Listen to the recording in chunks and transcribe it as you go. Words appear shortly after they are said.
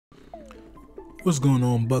What's going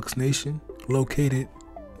on, Bucks Nation? Located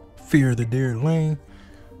Fear the Deer Lane,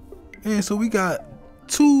 and so we got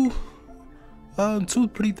two things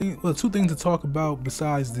to talk about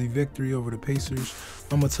besides the victory over the Pacers.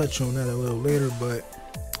 I'm gonna touch on that a little later, but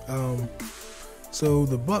so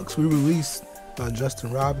the Bucks, we released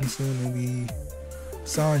Justin Robinson and we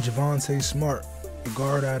signed Javonte Smart, a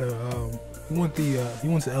guard out of he went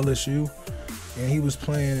to LSU, and he was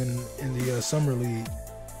playing in the summer league,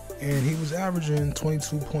 and he was averaging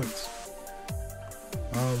 22 points.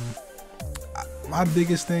 My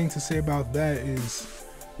biggest thing to say about that is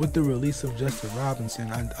with the release of Justin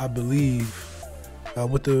Robinson, I believe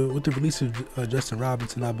with the release of Justin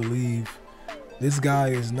Robinson, I believe this guy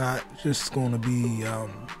is not just going to be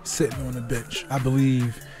sitting on the bench. I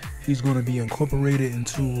believe he's going to be incorporated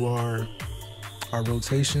into our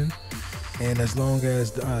rotation, and as long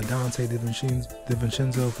as Donte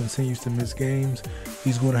DiVincenzo continues to miss games,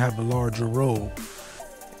 he's going to have a larger role.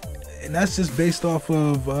 And that's just based off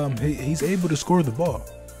of he's able to score the ball.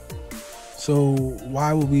 So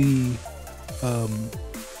why would we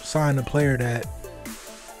sign a player that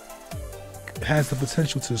has the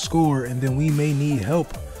potential to score, and then we may need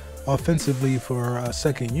help offensively for a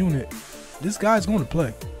second unit? This guy's going to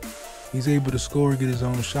play. He's able to score, get his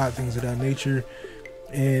own shot, things of that nature,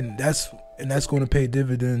 and that's going to pay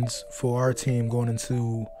dividends for our team going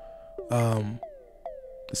into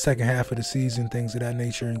the second half of the season, things of that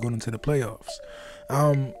nature, and going into the playoffs.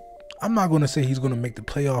 I'm not going to say he's going to make the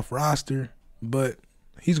playoff roster, but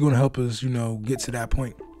he's going to help us, get to that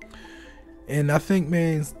point. And I think,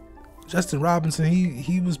 man, Justin Robinson,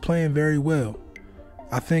 he was playing very well.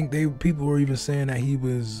 I think people were even saying that he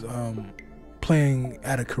was playing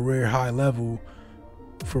at a career high level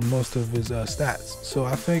for most of his stats. So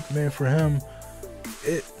I think, man, for him,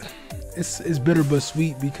 it's bitter but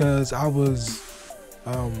sweet, because I was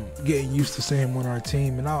getting used to seeing him on our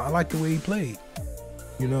team, and I like the way he played.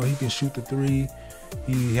 He can shoot the three.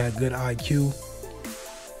 He had good IQ.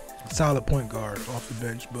 Solid point guard off the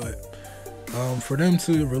bench. But for them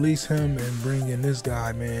to release him and bring in this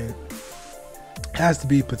guy, man, has to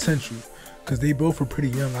be potential, because they both were pretty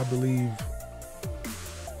young. I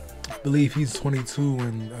believe he's 22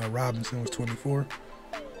 and Robinson was 24.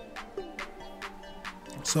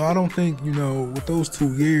 So I don't think, with those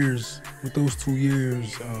 2 years,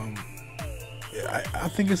 I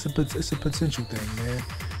think it's a potential thing, man.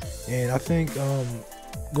 And I think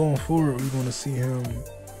going forward, we're going to see him,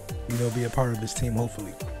 be a part of this team,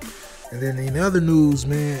 hopefully. And then in other news,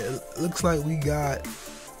 man, it looks like we got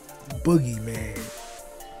Boogie, man,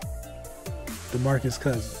 DeMarcus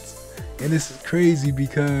Cousins. And this is crazy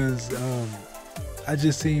because I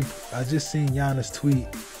just seen Giannis tweet.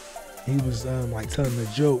 He was like telling a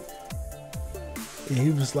joke, and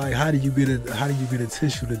he was like, "How do you get a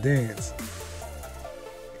tissue to dance?"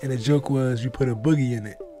 And the joke was, you put a boogie in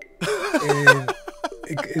it. And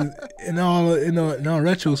in all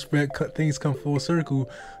retrospect, things come full circle.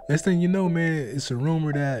 Next thing you know, man, it's a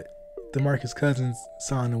rumor that DeMarcus Cousins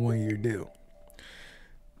signed a 1-year deal.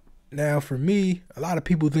 Now, for me, a lot of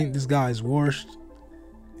people think this guy's washed.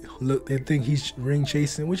 Look, they think he's ring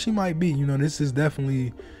chasing, which he might be. This is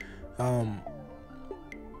definitely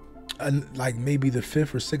like maybe the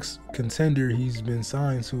 5th or 6th contender he's been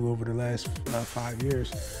signed to over the last 5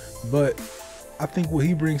 years. But I think what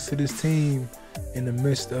he brings to this team in the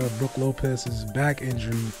midst of Brook Lopez's back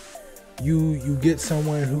injury, you get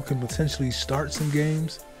someone who can potentially start some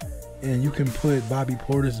games, and you can put Bobby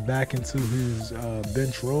Portis back into his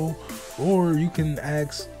bench role, or you can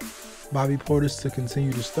ask Bobby Portis to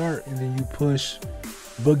continue to start, and then you push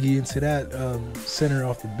Boogie into that center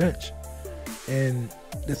off the bench. And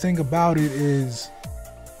the thing about it is,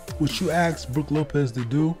 what you asked Brook Lopez to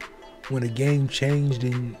do when the game changed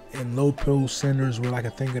and low post centers were like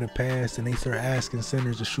a thing of the past, and they started asking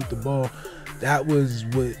centers to shoot the ball, that was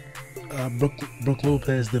what Brook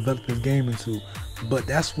Lopez developed his game into. But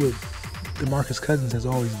that's what DeMarcus Cousins has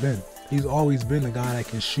always been. He's always been a guy that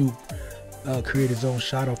can shoot, create his own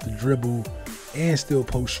shot off the dribble, and still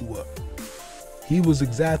post you up. He was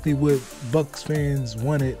exactly what Bucks fans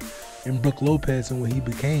wanted in Brook Lopez and what he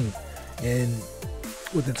became. And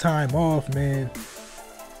with the time off, man,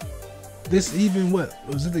 this even what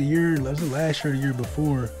was it last year or the year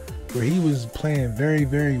before, where he was playing very,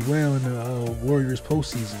 very well in the Warriors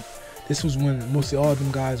postseason. This was when mostly all of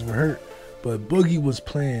them guys were hurt, but Boogie was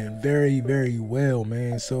playing very, very well,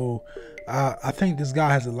 man. So I think this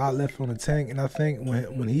guy has a lot left on the tank, and I think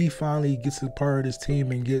when he finally gets a part of this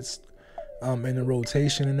team and gets in the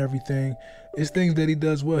rotation and everything, it's things that he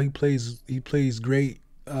does well. He plays great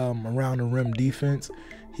around the rim defense.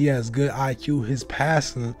 He has good IQ. His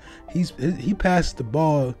passing, he passes the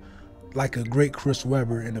ball like a great Chris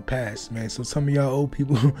Webber in the past, man. So some of y'all old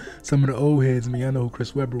people, some of the old heads, man, I know who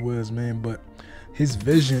Chris Webber was, man. But his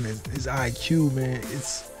vision and his IQ, man,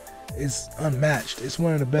 it's unmatched. It's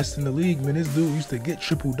one of the best in the league, man. This dude used to get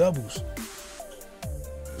triple doubles.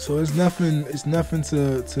 So it's nothing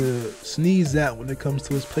to sneeze at when it comes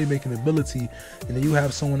to his playmaking ability. And then you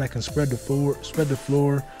have someone that can spread the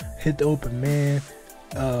floor, hit the open man,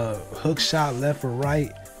 hook shot left or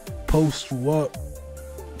right, post you up,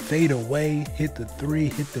 fade away, hit the three,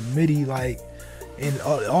 hit the midi, like, and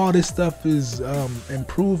all this stuff is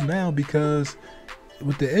improved now because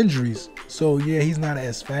with the injuries. So yeah, he's not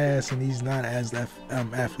as fast and he's not as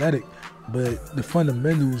athletic, but the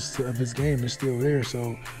fundamentals of his game is still there.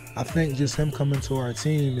 So I think just him coming to our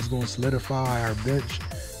team is going to solidify our bench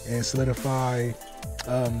and solidify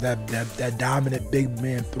that dominant big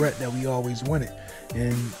man threat that we always wanted.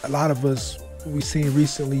 And a lot of us, we've seen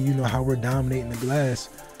recently, you know, how we're dominating the glass.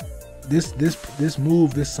 This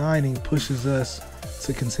move, this signing pushes us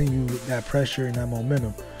to continue that pressure and that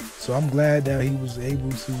momentum. So I'm glad that he was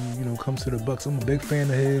able to, you know, come to the Bucks. I'm a big fan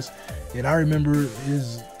of his, and I remember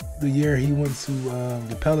the year he went to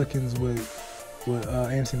the Pelicans with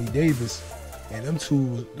Anthony Davis, and them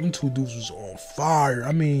two dudes was on fire.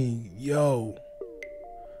 I mean, yo.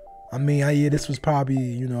 I mean, yeah, this was probably,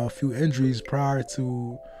 you know, a few injuries prior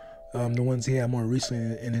to the ones he had more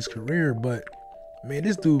recently in his career, but man,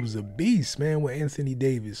 this dude was a beast, man, with Anthony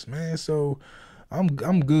Davis, man. So I'm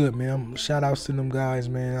good, man. Shout outs to them guys,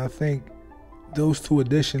 man. I think those two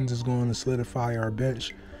additions is going to solidify our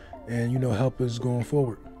bench and, you know, help us going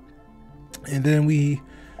forward. And then we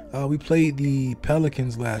played the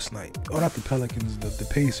Pelicans last night. Oh, not the Pelicans, the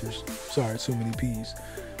Pacers. Sorry, too many P's.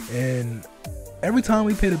 And every time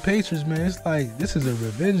we play the Pacers, man, it's like this is a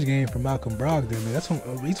revenge game for Malcolm Brogdon, man.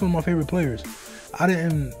 He's one of my favorite players. I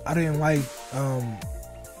didn't like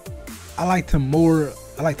I liked him more.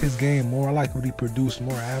 I liked his game more. I liked what he produced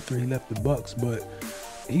more after he left the Bucks. But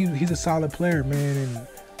he's a solid player, man.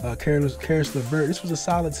 And Caris LeVert, this was a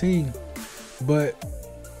solid team. But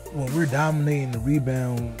when we're dominating the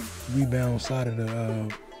rebound side of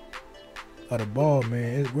the ball,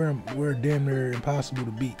 man, we're damn near impossible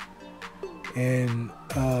to beat. And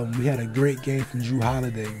we had a great game from Jrue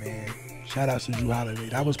Holiday, man. Shout out to Jrue Holiday.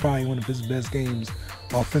 That was probably one of his best games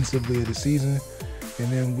offensively of the season.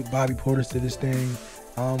 And then Bobby Portis did his thing.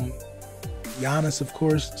 Giannis, of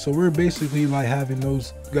course. So we're basically like having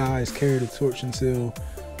those guys carry the torch until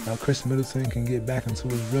Chris Middleton can get back into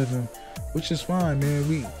his rhythm, which is fine, man.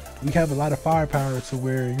 We have a lot of firepower to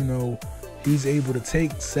where, you know, he's able to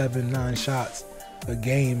take 7-9 shots a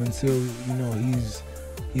game until, you know,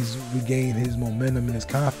 he's regained his momentum and his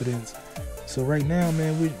confidence. So right now,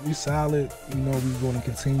 man, we solid. You know, we're going to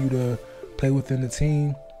continue to play within the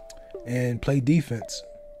team and play defense.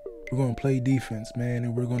 We're going to play defense, man,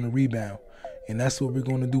 and we're going to rebound. And that's what we're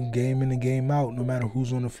going to do game in and game out, no matter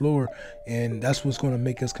who's on the floor. And that's what's going to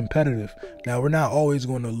make us competitive. Now, we're not always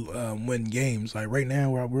going to win games. Like right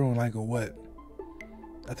now, we're on like a what?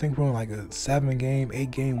 I think we're on like a 7-game,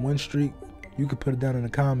 8-game win streak. You could put it down in the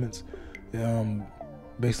comments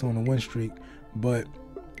based on the win streak. But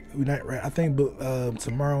we're not right. I think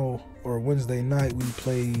tomorrow or Wednesday night we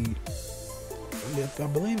play. I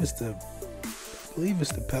believe it's the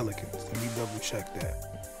Pelicans. Let me double check that.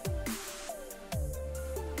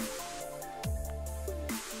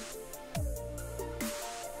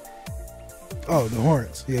 Oh, the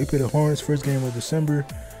Hornets. Yeah, he played the Hornets first game of December,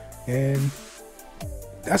 and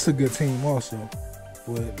that's a good team also.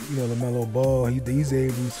 With, you know, LaMelo Ball, he's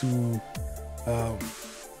able to.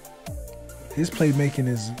 His playmaking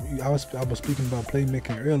is. I was speaking about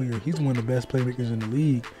playmaking earlier. He's one of the best playmakers in the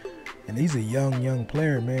league, and he's a young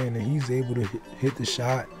player, man. And he's able to hit the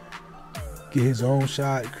shot, get his own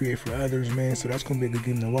shot, create for others, man. So that's gonna be a good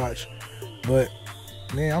game to watch. But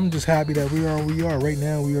man, I'm just happy that we are where we are right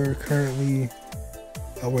now. We are currently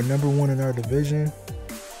we're number 1 in our division.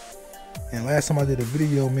 And last time I did a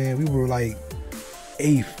video, man, we were like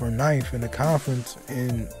 8th or 9th in the conference,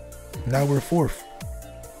 and now we're 4th.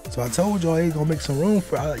 So I told y'all, hey, gonna make some room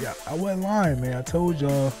for. I wasn't lying, man. I told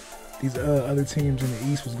y'all these other teams in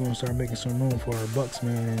the East was gonna start making some room for our Bucks,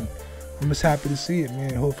 man. And I'm just happy to see it,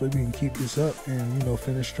 man. Hopefully we can keep this up and, you know,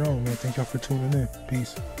 finish strong, man. Thank y'all for tuning in.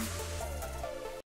 Peace.